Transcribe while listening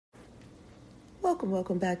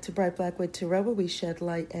Welcome back to Bright Black with Tarot, where we shed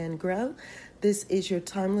light and grow. This is your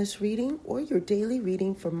timeless reading or your daily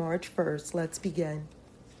reading for March 1st. Let's begin.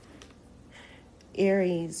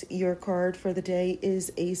 Aries, your card for the day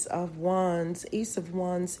is Ace of Wands. Ace of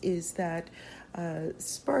Wands is that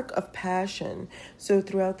spark of passion. So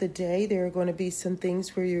throughout the day, there are going to be some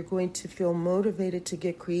things where you're going to feel motivated to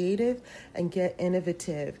get creative and get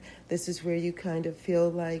innovative. This is where you kind of feel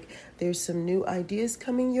like there's some new ideas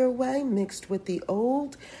coming your way mixed with the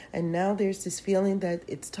old. And now there's this feeling that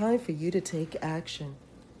it's time for you to take action.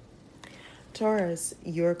 Taurus,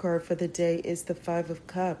 your card for the day is the Five of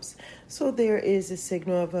Cups. So there is a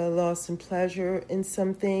signal of a loss in pleasure in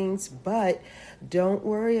some things, but don't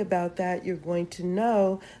worry about that. You're going to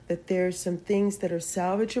know that there's some things that are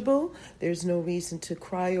salvageable. There's no reason to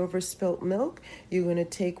cry over spilt milk. You're going to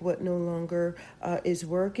take what no longer is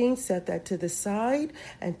working, set that to the side,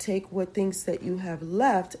 and take what things that you have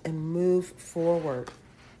left and move forward.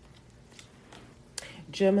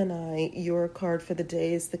 Gemini, your card for the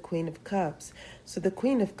day is the Queen of Cups. So the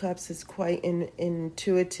Queen of Cups is quite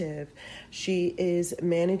intuitive. She is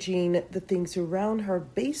managing the things around her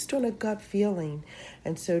based on a gut feeling.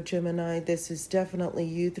 And so Gemini, this is definitely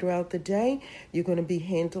you throughout the day. You're going to be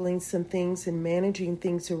handling some things and managing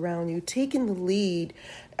things around you, taking the lead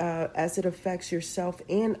as it affects yourself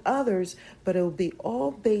and others, but it will be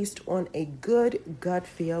all based on a good gut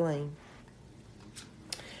feeling.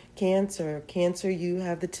 Cancer, you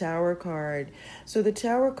have the Tower card. So the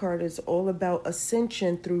Tower card is all about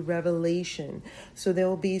ascension through revelation. So there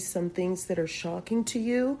will be some things that are shocking to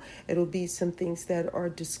you. It'll be some things that are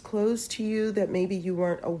disclosed to you that maybe you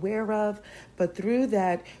weren't aware of. But through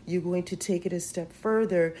that, you're going to take it a step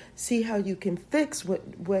further, see how you can fix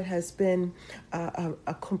what has been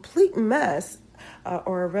a complete mess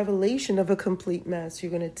or a revelation of a complete mess.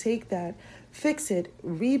 You're going to take that, fix it,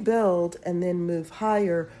 rebuild, and then move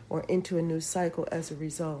higher or into a new cycle as a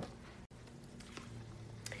result.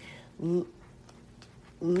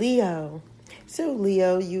 Leo. So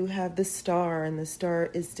Leo, you have the Star, and the Star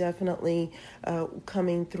is definitely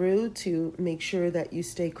coming through to make sure that you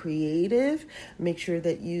stay creative, make sure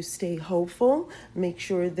that you stay hopeful, make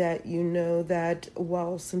sure that you know that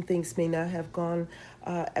while some things may not have gone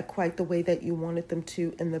quite the way that you wanted them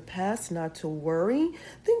to in the past, not to worry.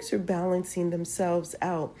 Things are balancing themselves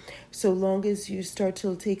out. So long as you start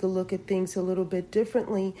to take a look at things a little bit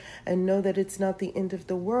differently and know that it's not the end of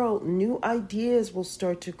the world, new ideas will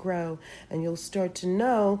start to grow, and you'll start to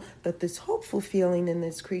know that this hopeful feeling and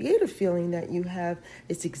this creative feeling that you have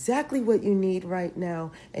is exactly what you need right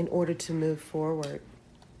now in order to move forward.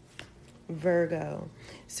 Virgo.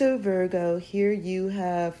 So Virgo, here you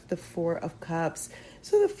have the Four of Cups.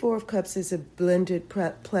 So the Four of Cups is a blended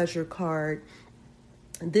pleasure card.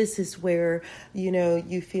 This is where,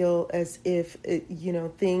 you feel as if,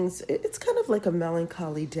 things, it's kind of like a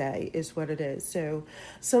melancholy day is what it is. So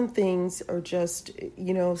some things are just,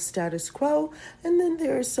 status quo. And then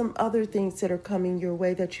there are some other things that are coming your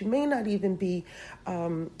way that you may not even be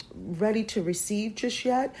ready to receive just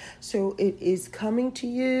yet. So it is coming to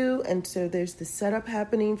you. And so there's the setup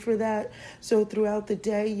happening for that. So throughout the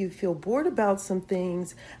day, you feel bored about some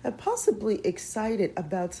things and possibly excited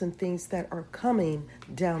about some things that are coming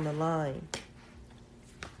down the line.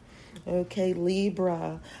 Okay,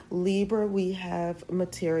 Libra, we have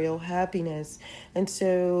material happiness. And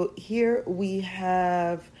so here we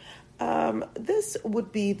have, this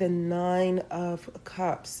would be the Nine of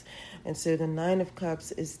Cups. And so the Nine of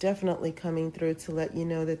Cups is definitely coming through to let you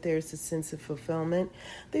know that there's a sense of fulfillment.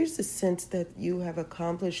 There's a sense that you have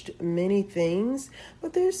accomplished many things,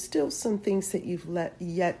 but there's still some things that you've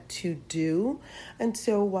yet to do. And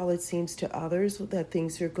so while it seems to others that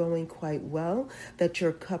things are going quite well, that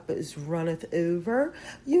your cup is runneth over,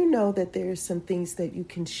 you know that there's some things that you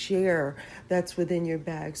can share that's within your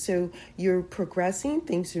bag. So you're progressing,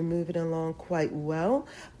 things are moving along quite well,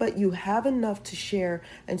 but you have enough to share.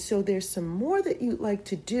 And so there's some more that you'd like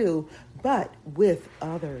to do, but with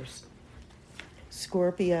others.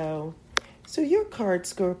 Scorpio. So your card,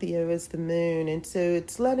 Scorpio, is the Moon. And so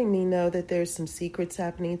it's letting me know that there's some secrets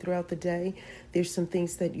happening throughout the day. There's some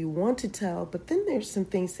things that you want to tell, but then there's some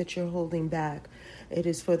things that you're holding back. It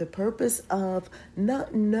is for the purpose of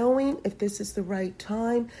not knowing if this is the right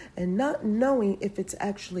time and not knowing if it's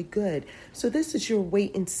actually good. So this is your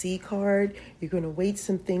wait and see card. You're going to wait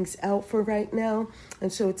some things out for right now.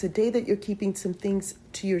 And so it's a day that you're keeping some things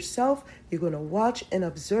to yourself. You're going to watch and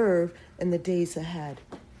observe in the days ahead.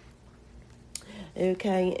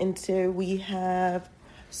 Okay, and so we have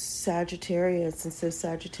Sagittarius. And so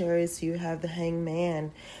Sagittarius, you have the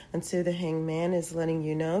Hangman. And so the Hangman is letting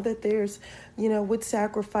you know that there's, with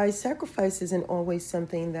sacrifice isn't always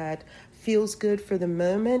something that feels good for the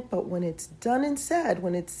moment, but when it's done and said,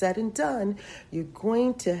 when it's said and done, you're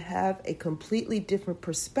going to have a completely different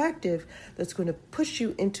perspective that's going to push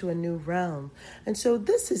you into a new realm. And so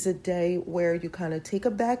this is a day where you kind of take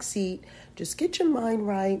a back seat, just get your mind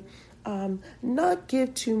right, not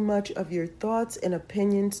give too much of your thoughts and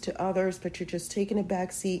opinions to others, but you're just taking a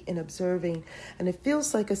back seat and observing. And it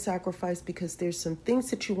feels like a sacrifice because there's some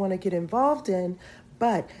things that you want to get involved in,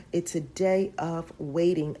 but it's a day of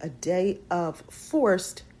waiting, a day of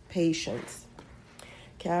forced patience.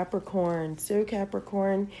 Capricorn. So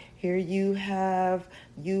Capricorn, here you have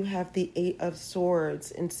the Eight of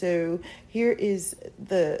Swords. And so here is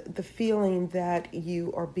the feeling that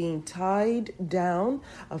you are being tied down,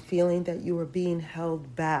 a feeling that you are being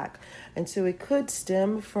held back. And so it could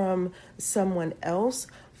stem from someone else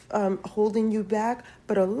holding you back,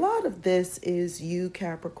 but a lot of this is you,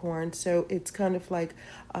 Capricorn. So it's kind of like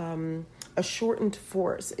a shortened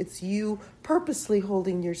force. It's you purposely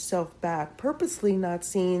holding yourself back, purposely not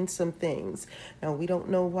seeing some things. Now, we don't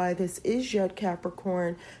know why this is yet,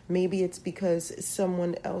 Capricorn. Maybe it's because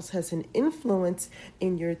someone else has an influence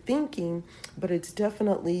in your thinking, but it's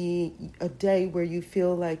definitely a day where you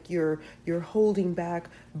feel like you're holding back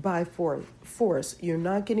by force. You're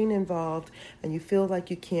not getting involved, and you feel like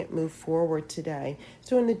you can't move forward today.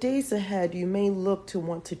 So in the days ahead, you may look to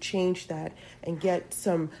want to change that and get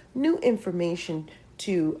some new information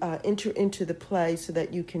to enter into the play so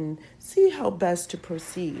that you can see how best to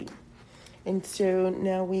proceed. And so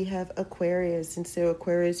now we have Aquarius. And so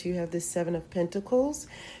Aquarius, you have the Seven of Pentacles.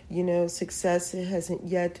 Success hasn't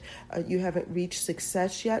yet, you haven't reached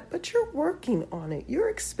success yet, but you're working on it. You're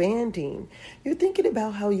expanding. You're thinking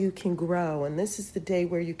about how you can grow. And this is the day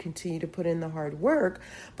where you continue to put in the hard work,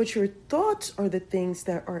 but your thoughts are the things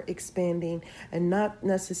that are expanding and not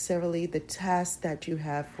necessarily the tasks that you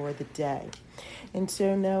have for the day. And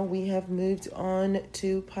so now we have moved on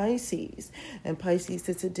to Pisces. And Pisces,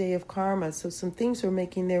 it's a day of karma. So some things are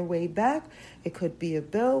making their way back. It could be a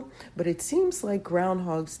bill, but it seems like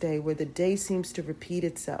Groundhog's Day, where the day seems to repeat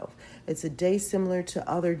itself. It's a day similar to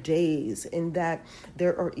other days in that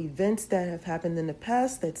there are events that have happened in the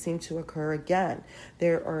past that seem to occur again.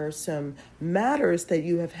 There are some matters that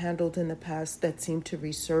you have handled in the past that seem to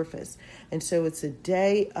resurface. And so it's a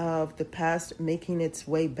day of the past making its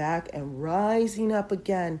way back and rising up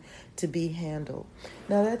again to be handled.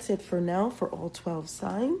 Now that's it for now for all 12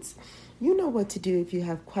 signs. You know what to do if you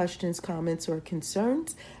have questions, comments, or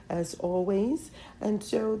concerns, as always. And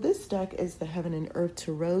so this deck is the Heaven and Earth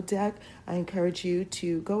Tarot deck. I encourage you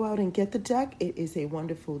to go out and get the deck. It is a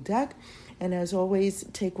wonderful deck. And as always,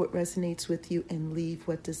 take what resonates with you and leave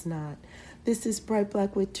what does not. This is Bright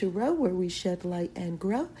Black with Tarot, where we shed light and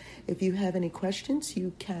grow. If you have any questions,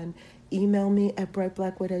 you can email me at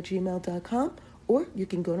brightblackwood@gmail.com, or you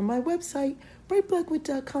can go to my website,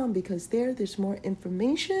 brightblackwood.com, because there's more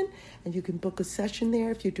information, and you can book a session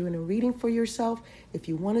there if you're doing a reading for yourself, if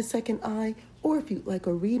you want a second eye, or if you'd like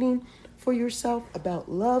a reading for yourself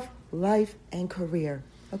about love, life, and career.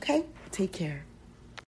 Okay? Take care.